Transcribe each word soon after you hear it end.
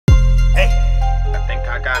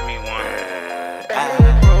I got me one.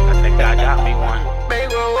 I think I got me one.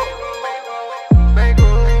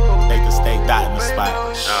 They can stay dot in the spot.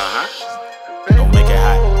 Don't make it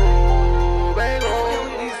hot.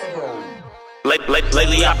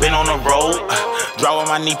 Lately I've been on the road, drawing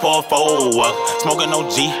my knee for a fold, smoking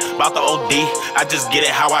OG, bout the OD. I just get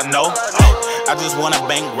it how I know. I just wanna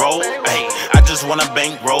bankroll. I just wanna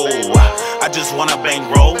bankroll. I just wanna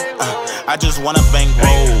bankroll. I just wanna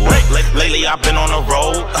bankroll. Lately I've been on the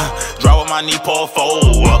road, drawing my knee for a fold,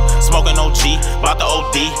 smoking OG, bout the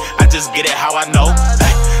OD. I just get it how I know.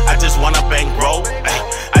 I just wanna bankroll.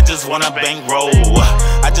 I just wanna bankroll.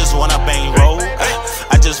 I just wanna bankroll.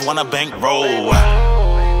 I just wanna bankroll.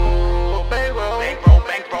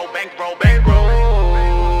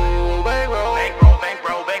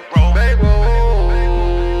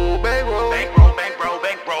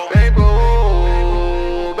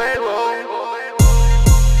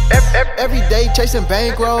 Every day chasing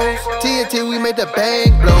bankrolls, TNT we made the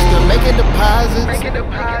bank blow. Still making deposits,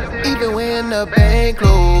 even when the bank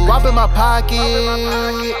closed. Guap in my pocket,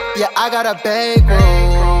 yeah I got a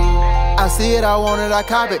bankroll. I see it, I want it, I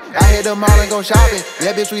cop it. I hit the mall and go shopping.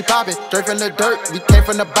 Yeah, bitch, we poppin'. Straight from the dirt, we came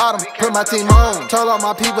from the bottom. Put my team on. Told all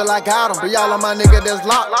my people I got them. But y'all on my nigga that's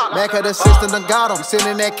locked. Back of the system done got them. You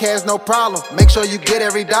sending that cash, no problem. Make sure you get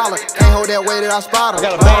every dollar. Can't hold that weight that I spot them.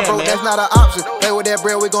 Bro, that's not an option. Play with that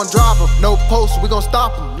bread, we gon' drop them. No posts, we gon'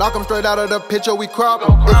 stop them. Knock them straight out of the picture, we crop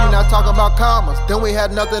them. If you not talking about commas, then we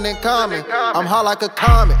had nothing in common. I'm hot like a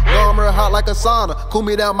comet. No, I'm real hot like a sauna. Cool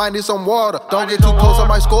me down, might need some water. Don't get too close, I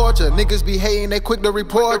might scorch ya. Niggas be hating, they quick to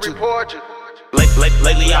report you.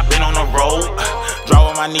 Lately I've been on the road,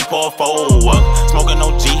 drawing my knee for a fold, smoking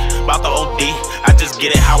OG, bout the OD. I just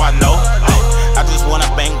get it how I know. I just wanna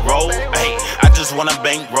bankroll. I just wanna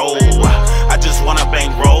bankroll. I just wanna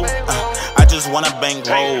bankroll. I just wanna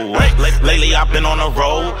bankroll. Lately I've been on the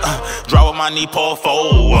road, drawing my knee for a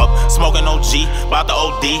fold, smoking OG, bout the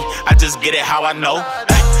OD. I just get it how I know.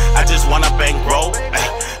 I just wanna bankroll.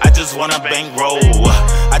 I just wanna bankroll.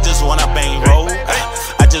 I just wanna bankroll.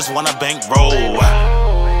 I just wanna bankroll.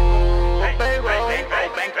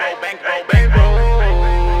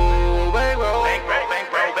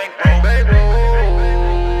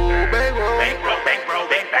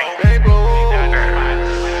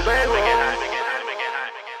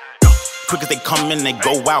 Quick as they come in, they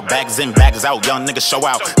go out. Bags in, bags out. Young niggas show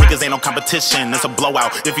out. Niggas ain't no competition, it's a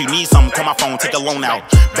blowout. If you need something, call my phone, take a loan out.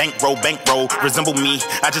 Bankroll, resemble me.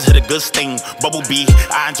 I just hit a good sting, bubble B.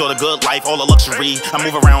 I enjoy the good life, all the luxury. I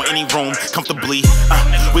move around any room comfortably.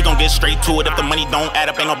 We gon' get straight to it. If the money don't add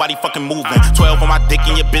up, ain't nobody fucking moving. 12 on my dick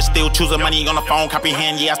and your bitch still choosing money on the phone.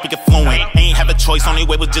 Comprehend, yeah, I speak it fluent. Ain't have a choice, only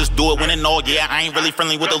way was just do it. Winning all, yeah, I ain't really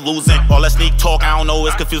friendly with the losing. All that sneak talk, I don't know,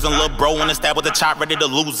 it's confusing. Little bro when it's stab with the chop, ready to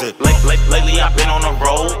lose it. Lately I've been on the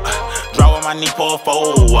road, drawing my knee for a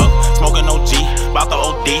fold, smoking OG, bout the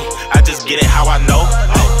OD. I just get it how I know.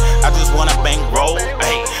 I just wanna bankroll.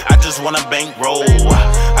 I just wanna bankroll.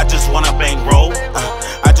 I just wanna bankroll.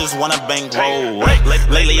 I just wanna bankroll.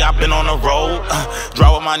 Lately I've been on the road,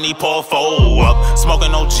 drawing my knee for a fold,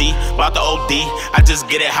 smoking OG, bout the OD. I just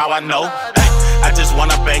get it how I know. I just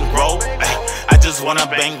wanna bankroll. I just wanna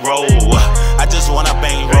bankroll. I just wanna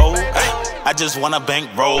bankroll. I just wanna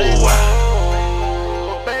bankroll.